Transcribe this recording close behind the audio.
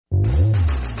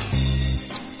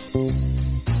Today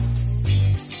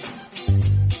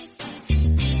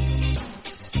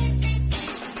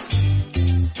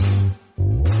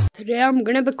I'm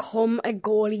gonna become a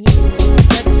goalie.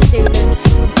 Let's do this.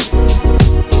 So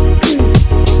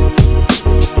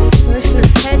I'm just gonna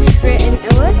head straight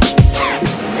into it.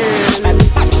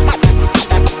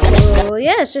 So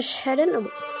yeah, let's just head into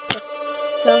it.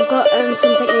 So I've got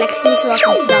something next to me so I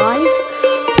can dive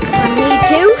if I need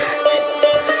to.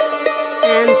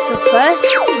 So first,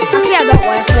 yeah, that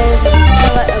weapons,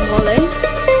 I'll let them all in.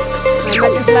 I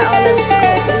might just let all those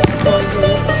boys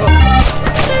in.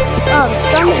 Oh, I'm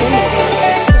standing in it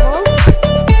first of all.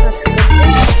 That's a good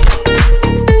thing.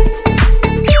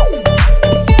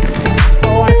 I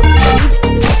want to concede.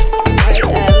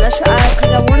 Right, that's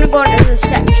because I want to go into the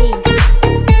set piece.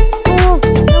 Oh, I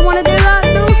don't want to do that.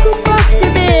 No, come back to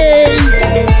me.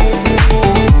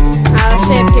 I'll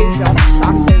save 2 shots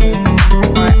after.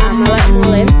 Alright, I'm going to let them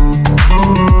all in.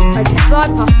 I just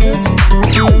slide past us.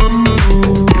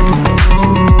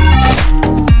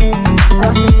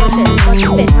 Watch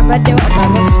this, I'm gonna do it on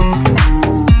purpose.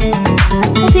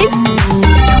 What's in?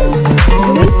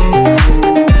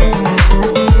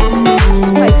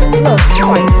 Right, look,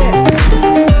 right there.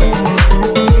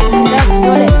 That's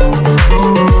not it.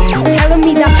 You're telling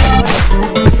me that's not it.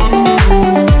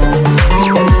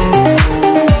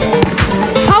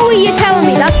 How are you telling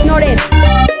me that's not it?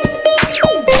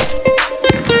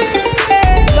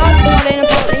 That's not in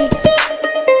apparently.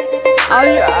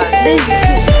 This.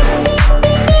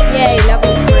 Yay,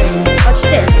 level 3. Watch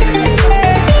this.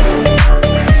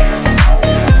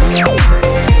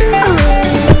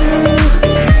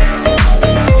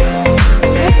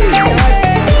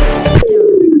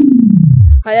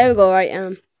 Right, there we go, right,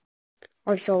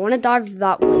 okay, so I want to dive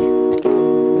that way.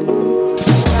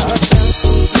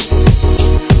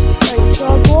 Right, so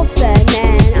I'll go up there, and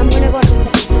then I'm going to go to the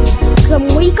settings. Because I'm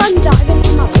weak on diving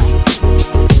to my left.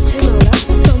 So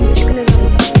I'm just going to dive.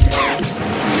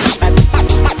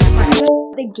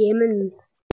 The game and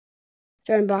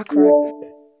turn back right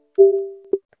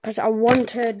because I want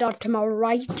to dive to my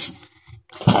right,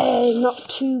 not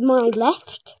to my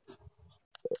left,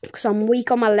 because I'm weak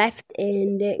on my left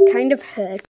and it kind of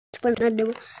hurts when I do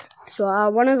it. So I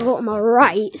want to go to my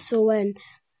right so when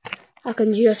I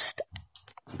can just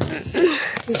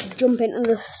jump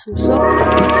into some soft.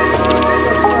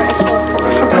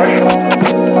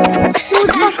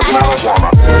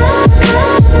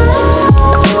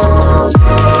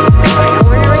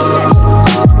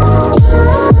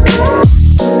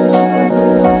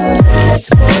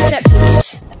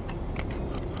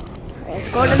 Let's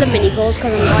go to the mini goals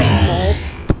because I'm quite small.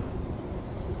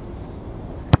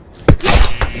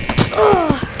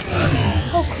 Oh,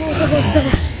 how close I was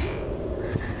there.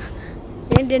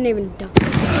 It didn't even die.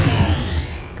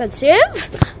 Good save.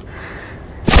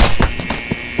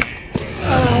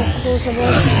 Oh, how close I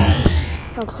was.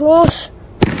 How close.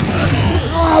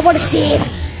 Oh, what a save.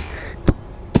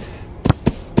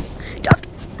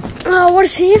 Oh, what a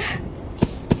save.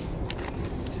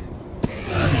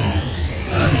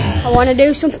 I want to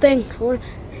do something. I want to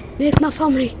make my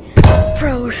family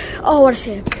proud. Oh, what a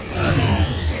save.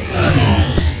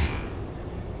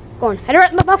 Go on, head right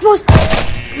in my back post.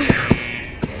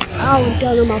 Oh, I'm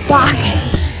down on my back.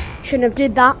 Shouldn't have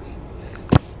did that.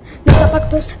 Not that back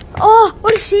post. Oh,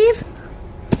 what a save.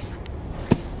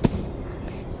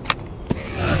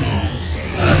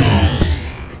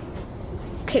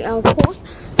 Kick out the post.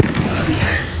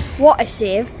 What a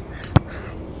save.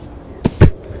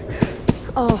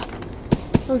 Oh,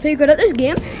 I'm too good at this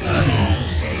game.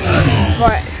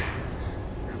 Right.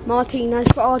 Martinez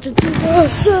for Argentina.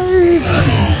 Save!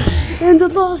 In the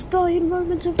last dying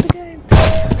moments of the game.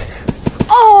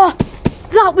 Oh!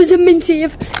 That was a min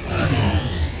save.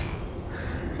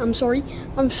 I'm sorry.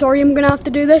 I'm sorry, I'm gonna have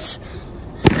to do this.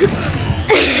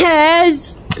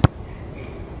 Yes!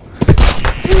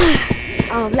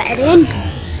 Oh, let it in.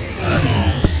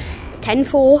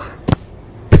 10-4.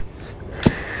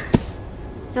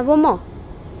 Now one more.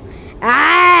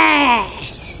 Ah!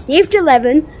 Saved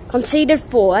 11, conceded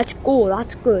 4. Let's go,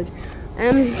 that's good.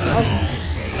 I'll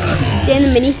stay in the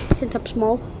mini since I'm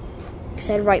small. Like I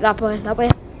said, right, that way, that way.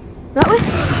 That way?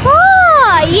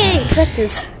 Ah! Yeah, you tricked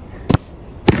us.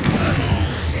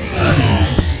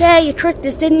 Yeah, you tricked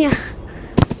us, didn't you?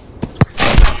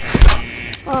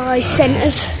 Oh, he sent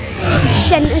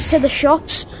us to the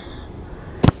shops.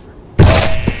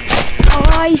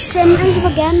 Oh, he sent us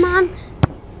again, man.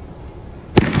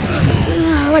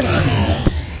 Oh, what a save.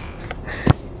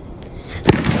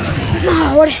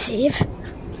 Oh, what a save.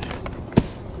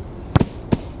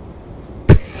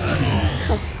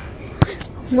 Oh,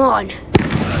 come on.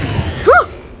 Oh,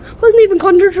 Wasn't even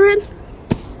concentrating.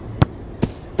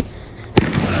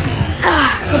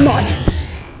 Come on.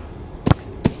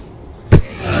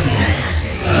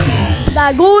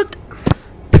 That good.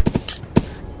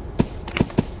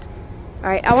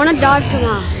 Alright, I want to dive to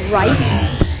my right.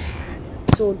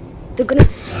 So they're gonna.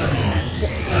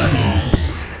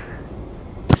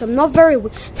 So I'm not very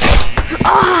weak.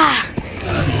 Ah!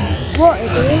 What a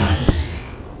goal.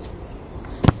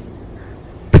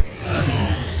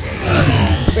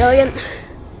 Brilliant.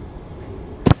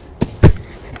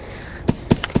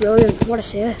 Brilliant. What a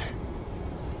save.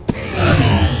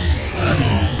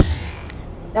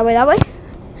 That way, that way.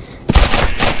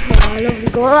 Oh, lovely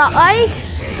goal that way.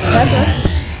 Fair play.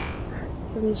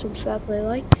 Give me some fair play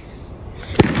like.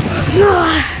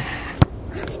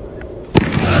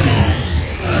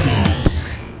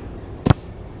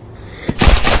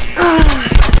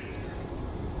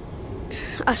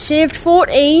 I saved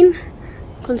 14,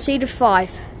 conceded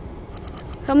 5.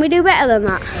 Can we do better than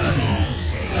that?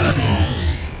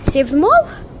 Save them all?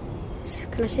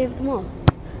 Can I save them all?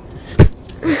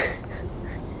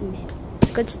 It's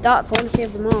a good start if I want to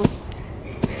save them all.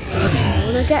 I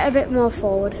want to get a bit more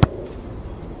forward.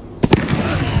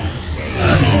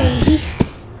 Easy.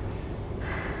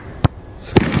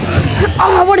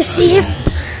 Oh, what a save!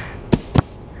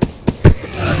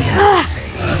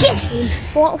 Get in!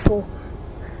 4 out of 4.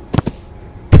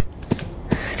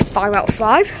 It's 5 out of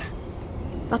 5.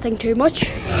 Nothing too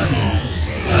much.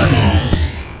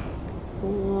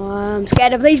 Oh, I'm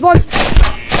scared of these ones.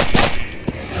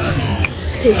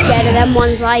 Too scared of them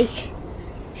ones, like.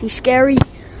 Too scary.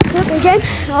 Look again.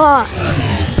 Oh,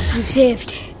 I'm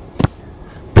saved.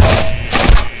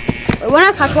 But when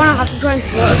I catch one, I have to try and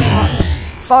throw it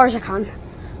as far as I can.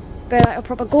 Be like a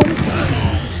proper goal.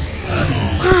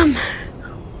 Bam!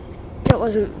 That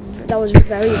was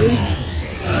very weak.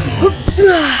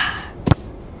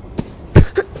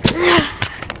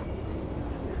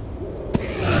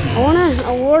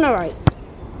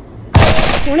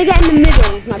 I wanna get in the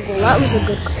middle of my goal. That was a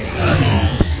good goal.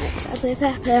 Right, so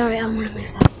Alright, I wanna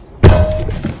move that.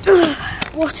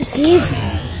 What a save!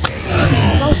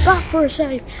 I was back for a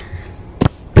save.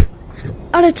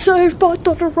 And it's saved by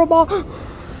Donnarumma.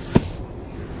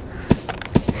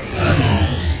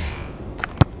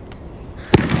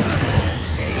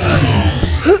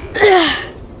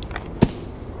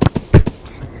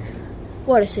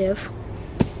 What a save.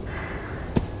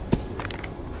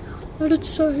 And it's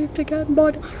saved again,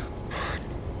 bud.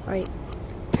 Right.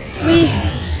 We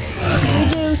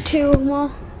do 2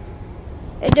 more.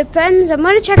 It depends. I'm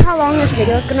gonna check how long this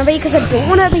video is gonna be because I don't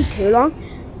want it to be too long.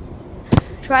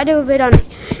 Tried to do a video on it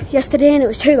yesterday and it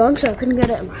was too long, so I couldn't get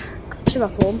it on my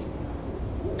phone.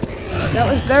 That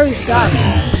was very sad.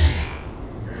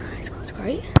 That's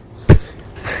great.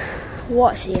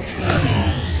 What a save.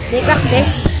 Make that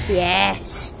fist.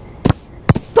 Yes.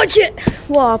 Punch it.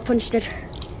 Whoa, I punched it.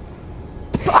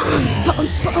 Bam, bam,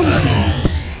 bam.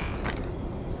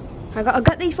 I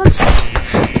got these ones.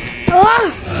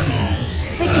 Oh!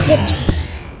 Big tips.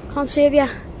 Can't save ya.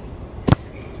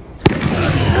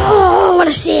 Oh, what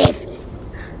a save.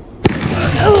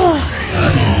 Oh.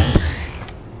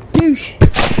 Douche.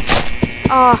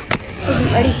 Ah,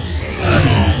 wasn't ready.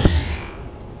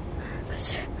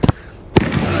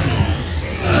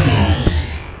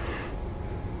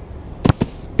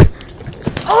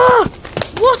 Oh,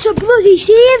 what a bloody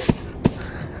save.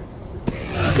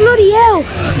 Bloody hell.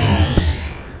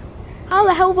 How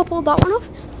the hell have I pulled that one off?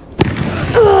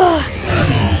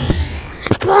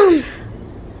 Bam.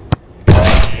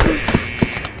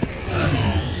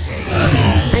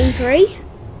 9-3.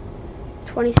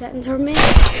 20 seconds remaining.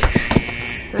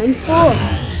 9-4.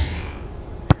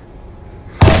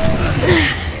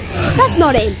 That's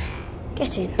not in.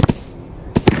 Get in.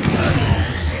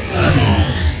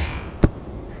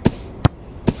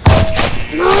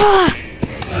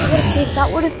 What a save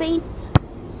that would have been.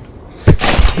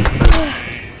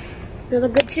 Another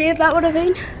good save that would have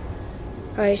been.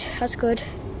 Right, that's good.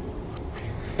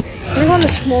 I'm going to go on a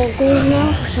small goal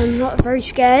now because I'm not very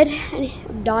scared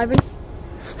of diving.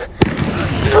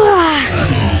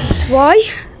 That's why.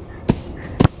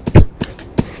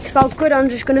 It felt good, I'm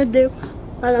just going to do.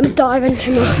 And I'm diving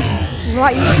to my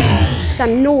right because I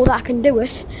know that I can do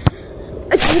it.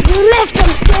 It's the left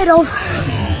I'm scared of.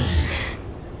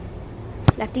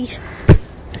 Lefties.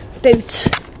 Boots.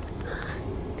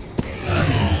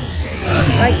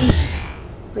 Righty.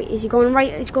 Wait, is he going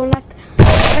right? He's going left.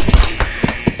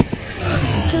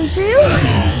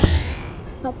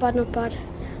 2-2. Not bad, not bad.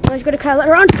 Now he's going to curl it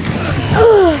around.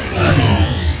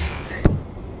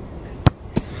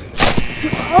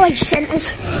 Oh, he sent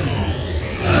us.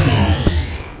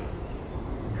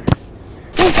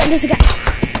 Centers again.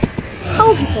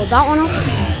 How have you pulled that one off?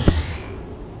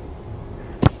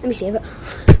 Let me save it.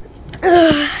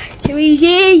 Too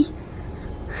easy.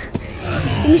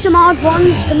 Give me some hard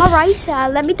ones to my right.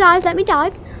 Let me dive.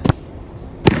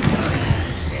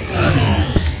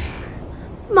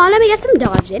 Come on, let me get some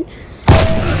dives in.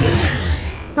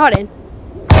 Not in.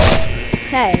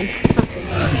 Hey, that's in.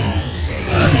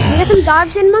 Let me get some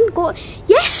dives in, man. Go.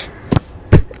 Yes.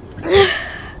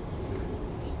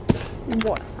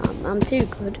 What? I'm too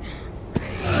good.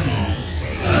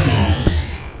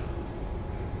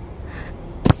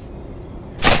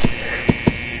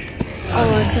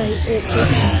 Oh, okay.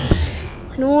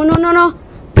 8-6. No. 8-7.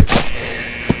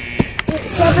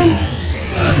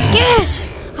 Yes!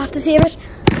 I have to save it.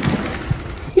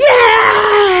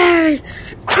 Yes!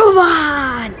 Come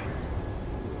on!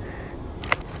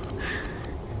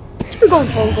 We're going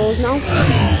 4 goals now.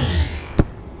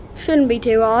 Shouldn't be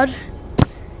too hard.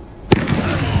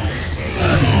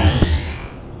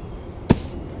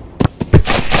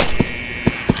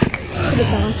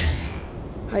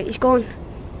 Right, he's gone.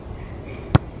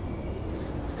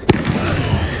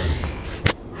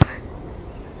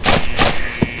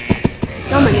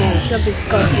 No, my name should be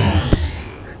Goalkeeper.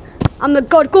 I'm the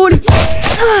God goalie.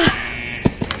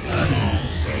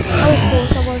 How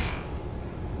close I was.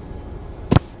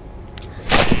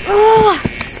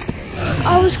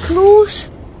 I was close.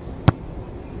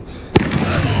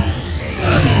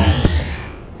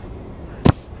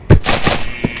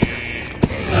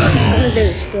 I'm gonna do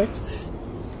a split.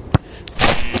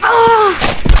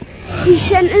 He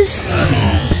centers.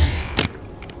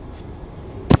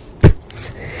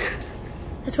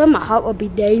 That's when my heart will be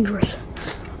dangerous.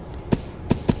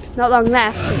 Not long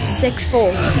left. It's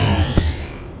 6-4.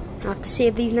 I have to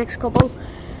save these next couple.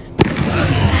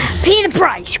 Pay the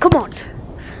price. Come on.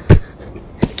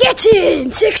 Get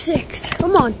in. 6-6.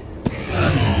 Come on.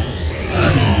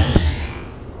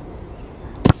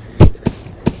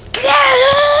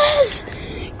 Yes.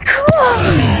 Come on.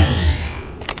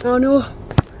 Oh no.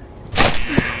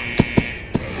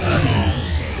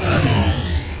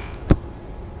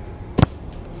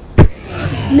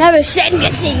 Never send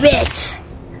getting bits.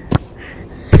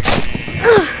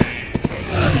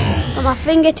 On my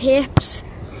fingertips.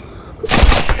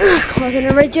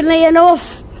 Wasn't originally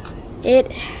enough.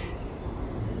 It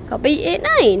got beat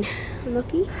 8-9.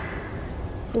 Unlucky.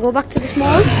 We'll go back to the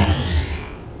small.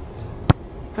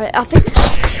 Right, I think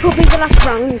this will be the last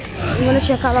round. I'm gonna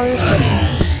check how long it's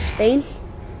been.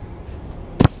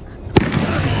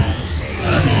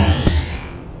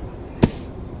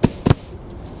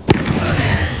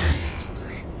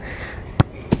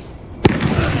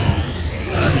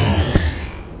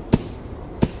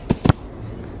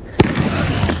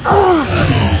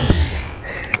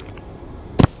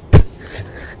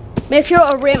 Make sure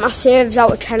to rate my saves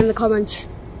out of 10 in the comments.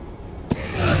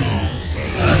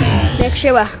 Make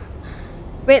sure.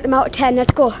 Rate them out of 10,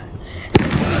 let's go.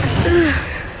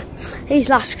 These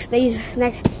next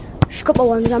couple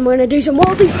ones, I'm going to do some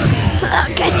worldies.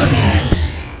 Get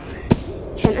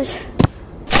it. Centers.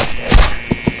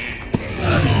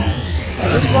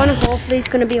 Right, this one, hopefully it's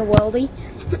going to be a worldie.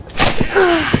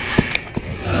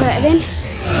 Let it in.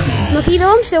 Lucky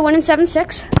though, I'm still winning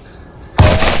 7-6.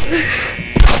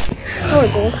 Or a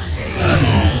goal.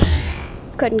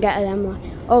 Couldn't get to them.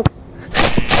 Oh.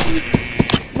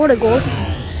 What a goal.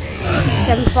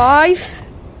 7-5.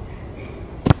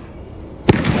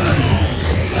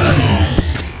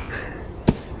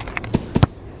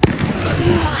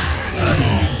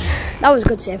 That was a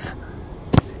good save.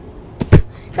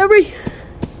 Hurry.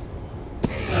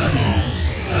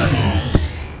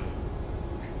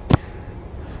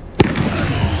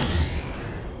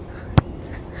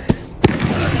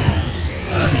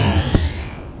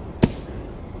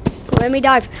 Let me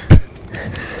dive.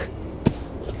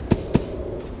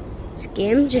 This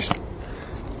game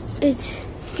it's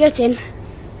getting.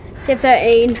 Save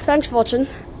 13. Thanks for watching.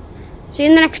 See you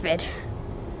in the next vid.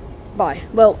 Bye.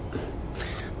 Well,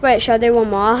 wait, shall I do one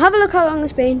more? I'll have a look how long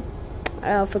it's been.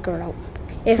 I'll figure it out.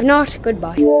 If not,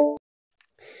 goodbye.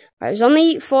 Right, it was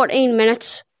only 14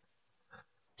 minutes.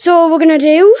 So we're gonna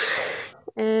do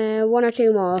 1 or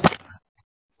 2 more.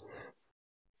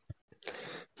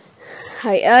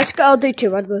 Right, I'll do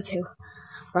 2. I'll go 2.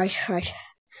 Right.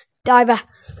 Diver.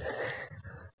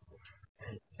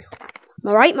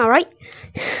 My right. My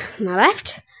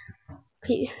left.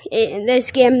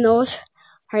 This game knows.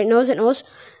 Right, it knows.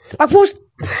 Back post.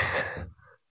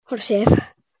 What a save.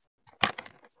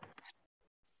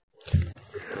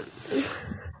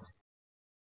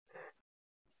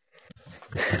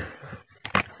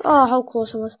 Oh, how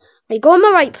close I was. Right, go on my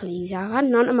right, please. I had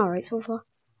none on my right so far.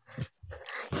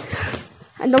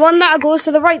 And the one that goes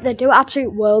to the right, they do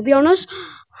absolute worldie on us.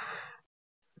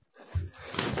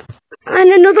 And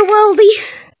another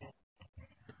worldie.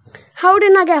 How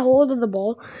didn't I get hold of the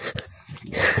ball?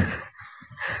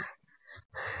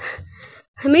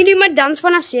 Let me do my dance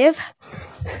when I save.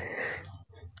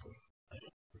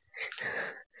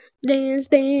 Dance,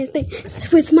 dance,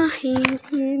 dance with my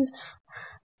hands.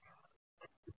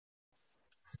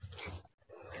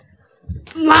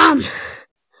 Mom!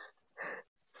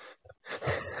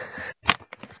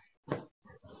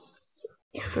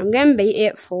 I'm getting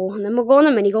beat 8-4, and then we'll go on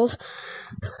the mini goals.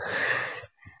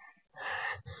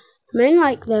 I'm in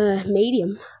like the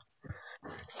medium.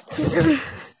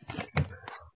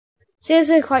 See, this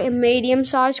is quite a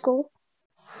medium-sized goal.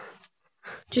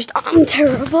 Just, I'm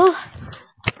terrible.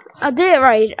 I do it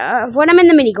right. When I'm in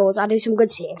the mini goals, I do some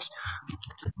good saves.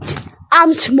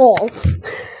 I'm small.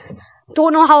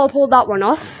 Don't know how I pulled that one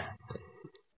off.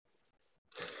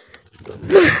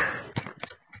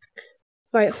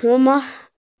 Right, one more.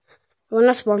 One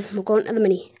last one. We're going to the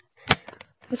mini.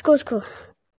 Let's go, let's go.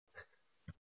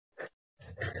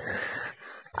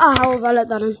 Ah, how have I let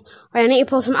that in? Right, I need to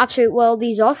pull some absolute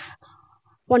worldies off.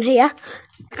 One here.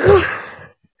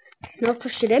 Now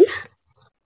pushed it in.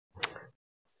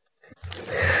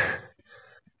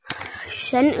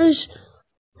 Centres.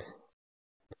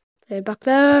 Play back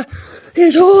there.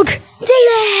 Here's Hug.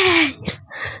 Daily!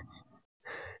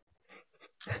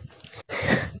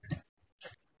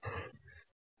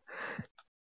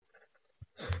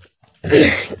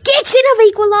 Gets in, I've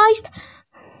equalised.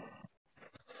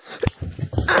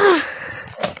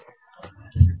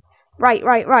 Right.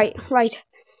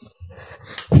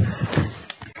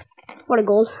 What a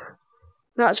goal.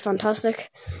 That's fantastic.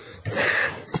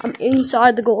 I'm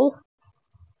inside the goal.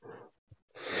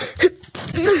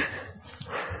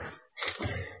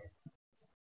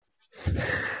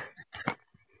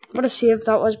 What a save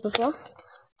that was before.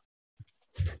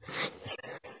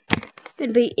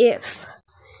 It'd be if.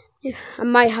 Yeah, I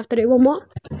might have to do one more.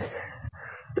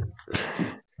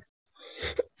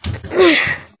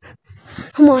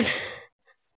 Come on.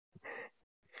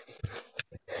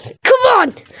 Come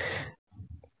on!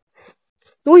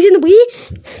 No, he's in the way.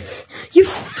 You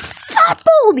fat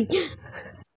baldy!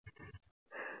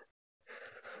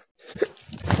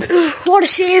 What a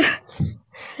save!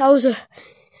 That was a...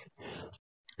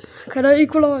 Can I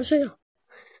equalise here?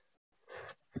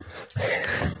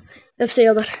 They've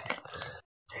sealed it.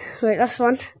 Right, that's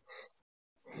one.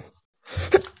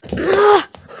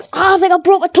 I think I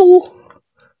broke my toe.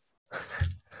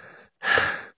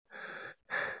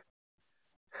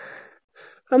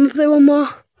 I'm gonna play one more.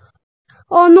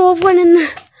 Oh no, I've won in the...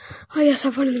 Oh yes,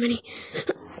 I've won in the mini.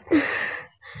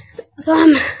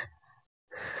 Damn.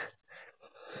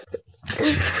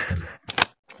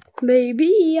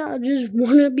 Baby, I just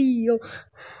wanna be your...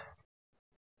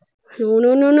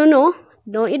 No.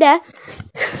 Don't you dare.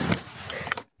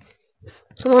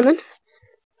 Come on then.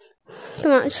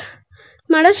 Come on,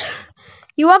 Matters.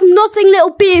 You have nothing,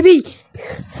 little baby.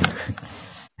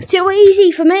 Too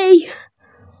easy for me.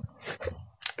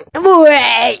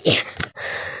 Wait.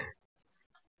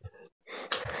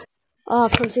 Oh,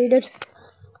 I've conceded.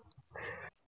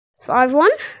 5-1.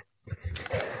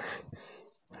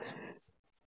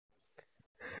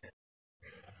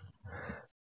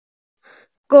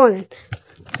 Go on then.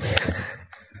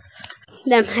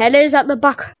 Them headers at the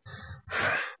back.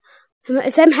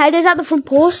 It's them headers at the front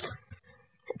post.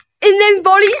 And then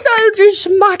volley style just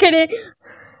smacking it.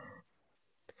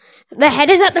 The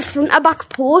headers at the front and back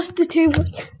post, the two.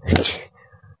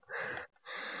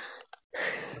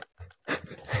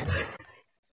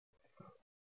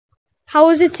 How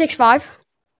is it 6-5?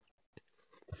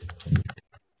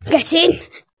 Get in.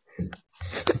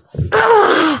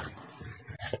 Ah!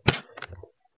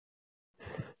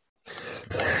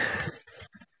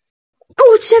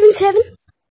 Oh, it's 7-7.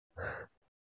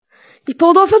 He's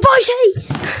pulled off a bossy.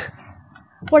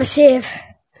 What a save.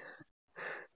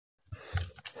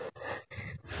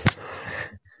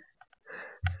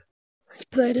 He's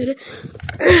played at it.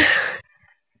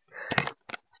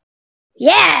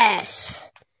 Yes!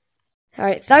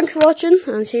 Alright, thanks for watching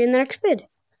and see you in the next vid.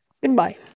 Goodbye.